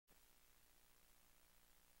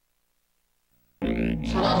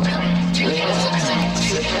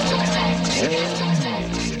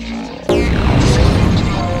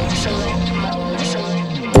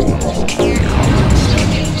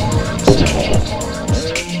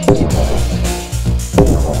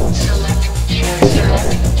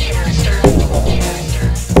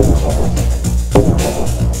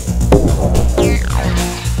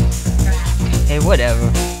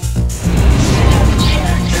Whatever.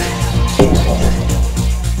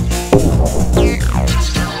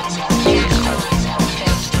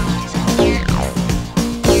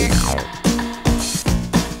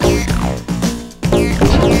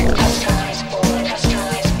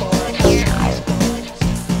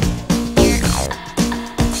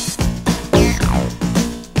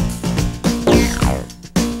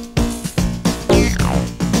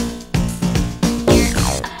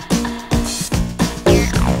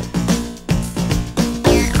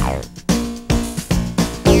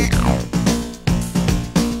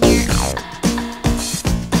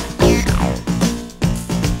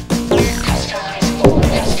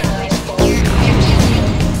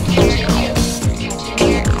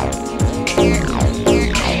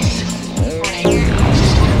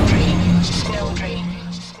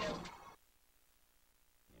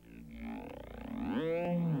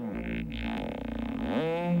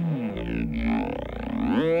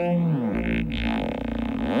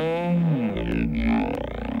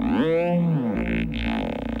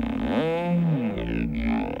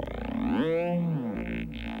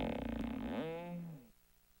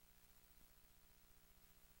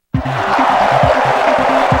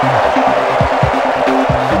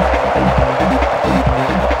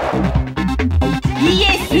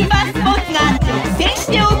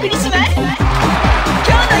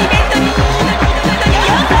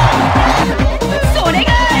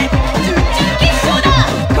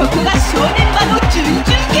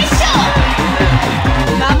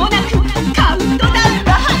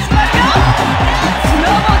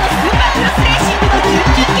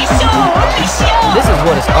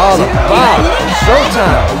 All about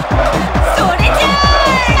showtime. それじゃあ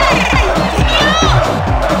行ってみよう。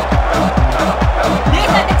レー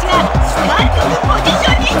サーたちがスターティングポジシ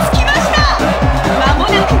ョンにつきました。まも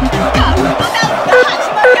なくカウントダウンが始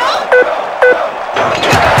まるよ。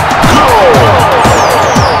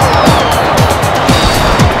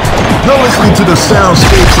You're listening to the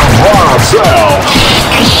soundscapes of Rob's Out.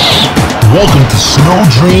 Welcome to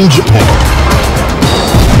Snowdream, Japan.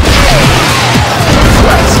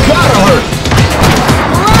 That's gotta hurt!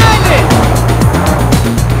 Grind it!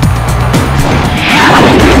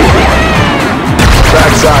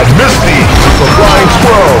 Backside Misty with a flying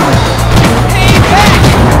twirl. Hey, back!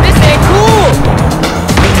 This ain't cool!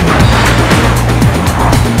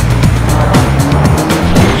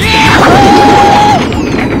 Yeah!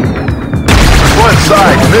 Front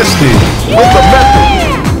side Misty with the method.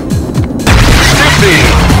 Stiffy!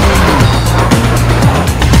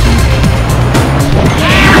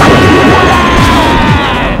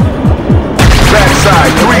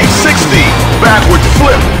 Backside 360, backward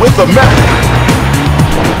flip with the method.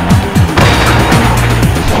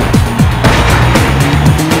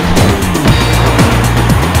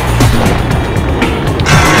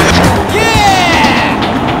 Yeah!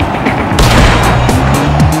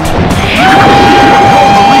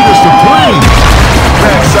 You're the leader supreme.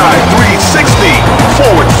 Backside 360,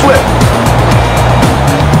 forward flip.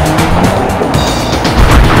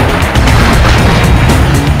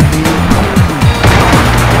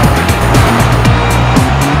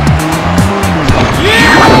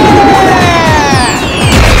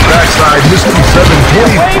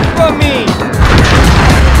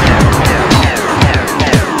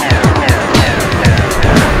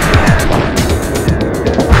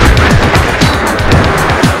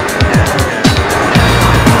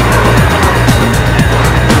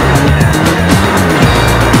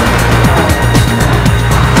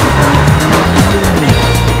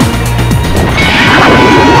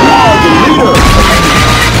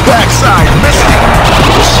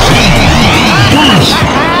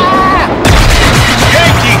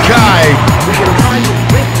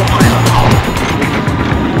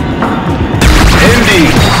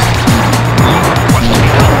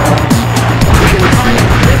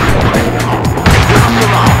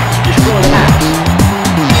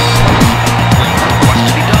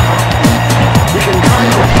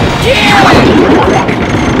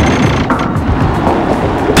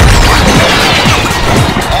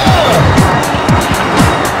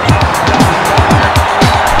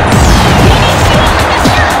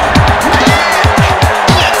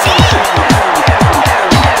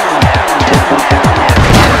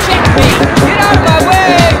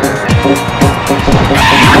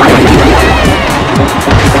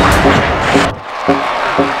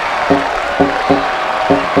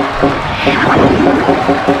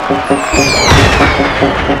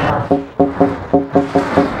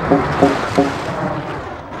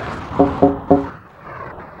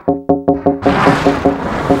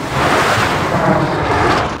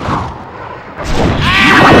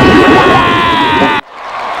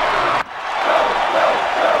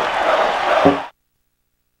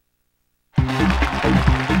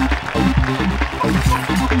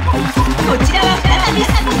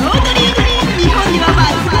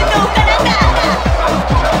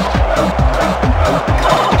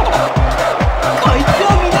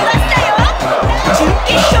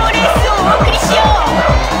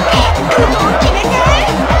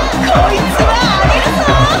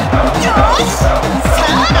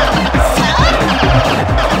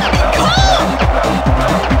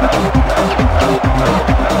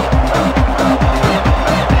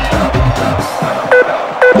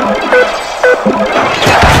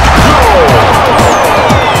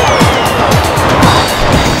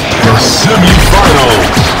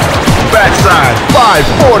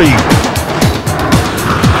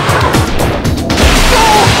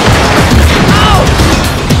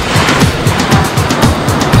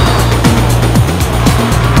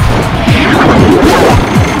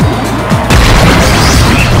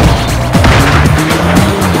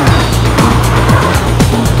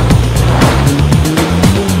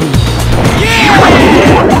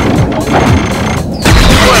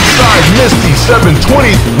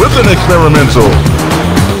 With an experimental.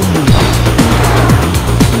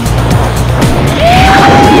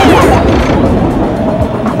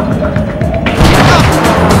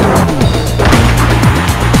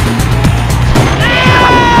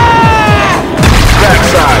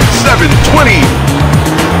 Backside 720.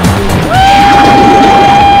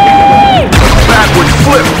 Backward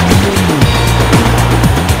flip.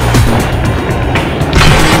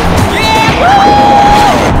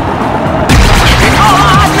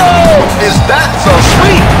 Is that so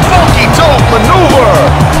sweet? Funky toe maneuver!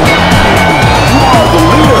 You are the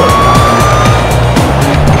leader!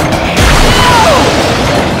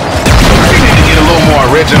 You need to get a little more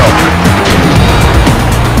original.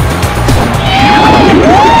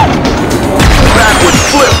 Backward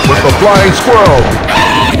flip with the flying squirrel.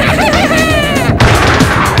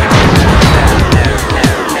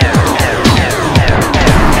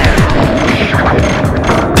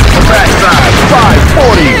 Backside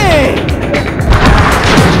 540.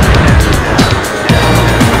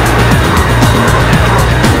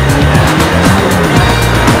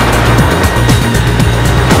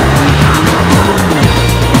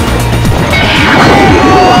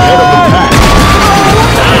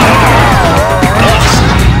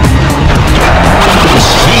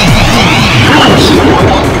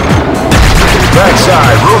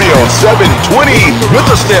 Backside rodeo 720 with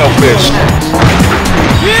a sailfish.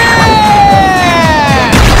 Yeah!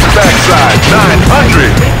 Backside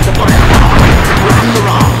 900.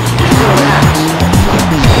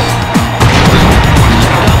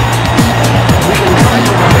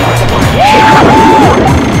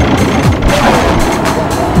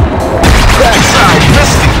 Backside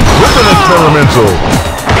misty with an experimental.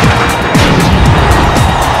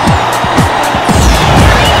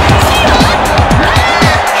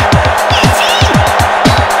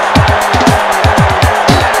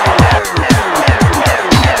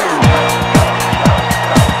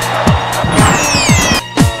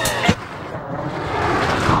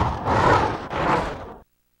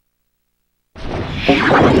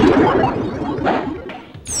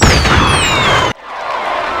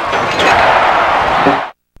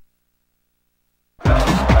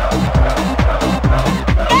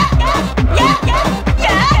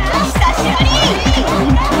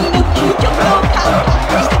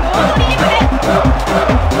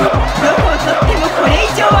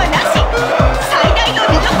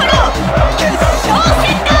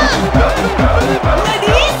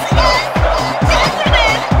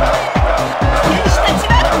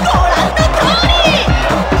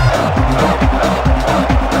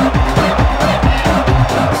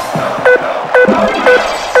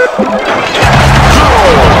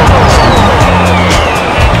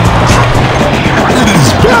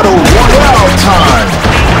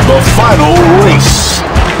 Final race.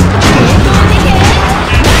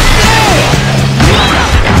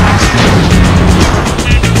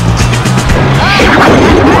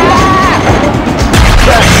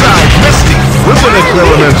 Backside misty with an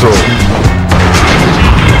experimental.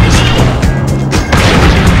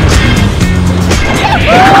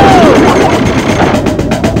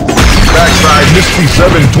 Backside misty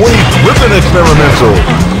 720 with an experimental.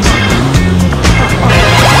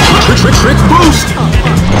 Trick boost.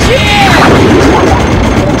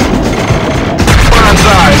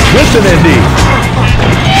 Bonsai with an ND.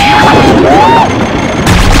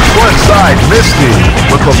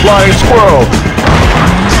 off a flying squirrel.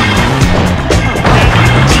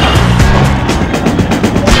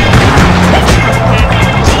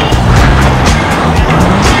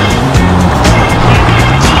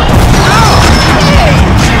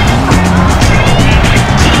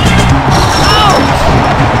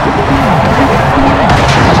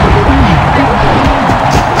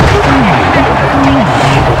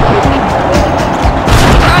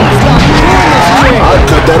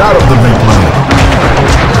 That out of the replay.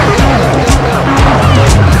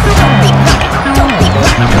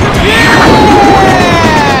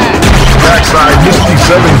 Backside Misty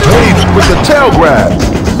 720 with the tail grab.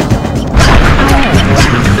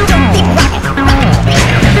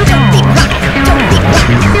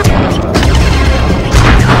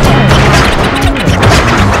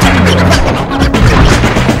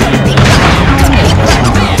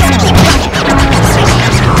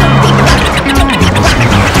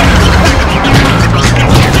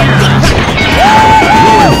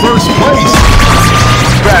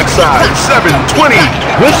 Backside 720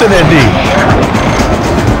 with an ND.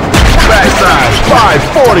 Backside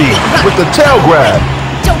 540 with the tail grab.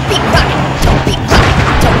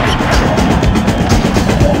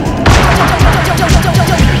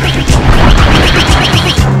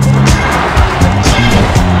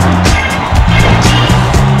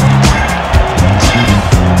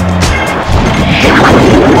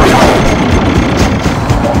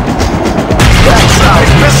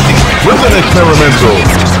 Backside Misty with an experimental.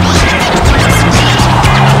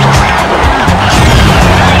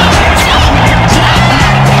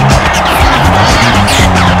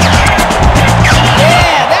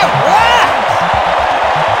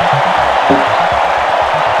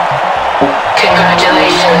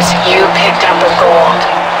 Congratulations, you picked up a gold.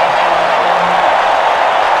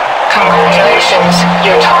 Congratulations,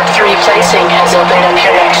 your top 3 placing has opened up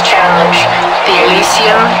your next challenge, the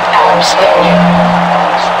Elysium Alps venue.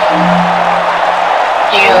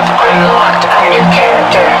 You've unlocked a new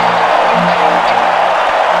character.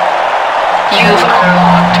 You've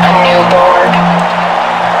unlocked a new board.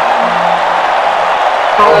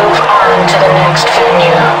 Move on to the next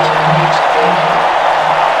venue.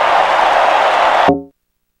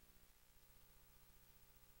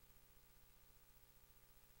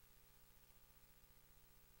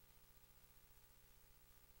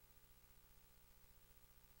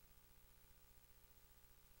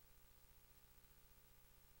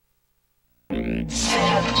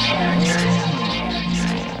 Set up chance.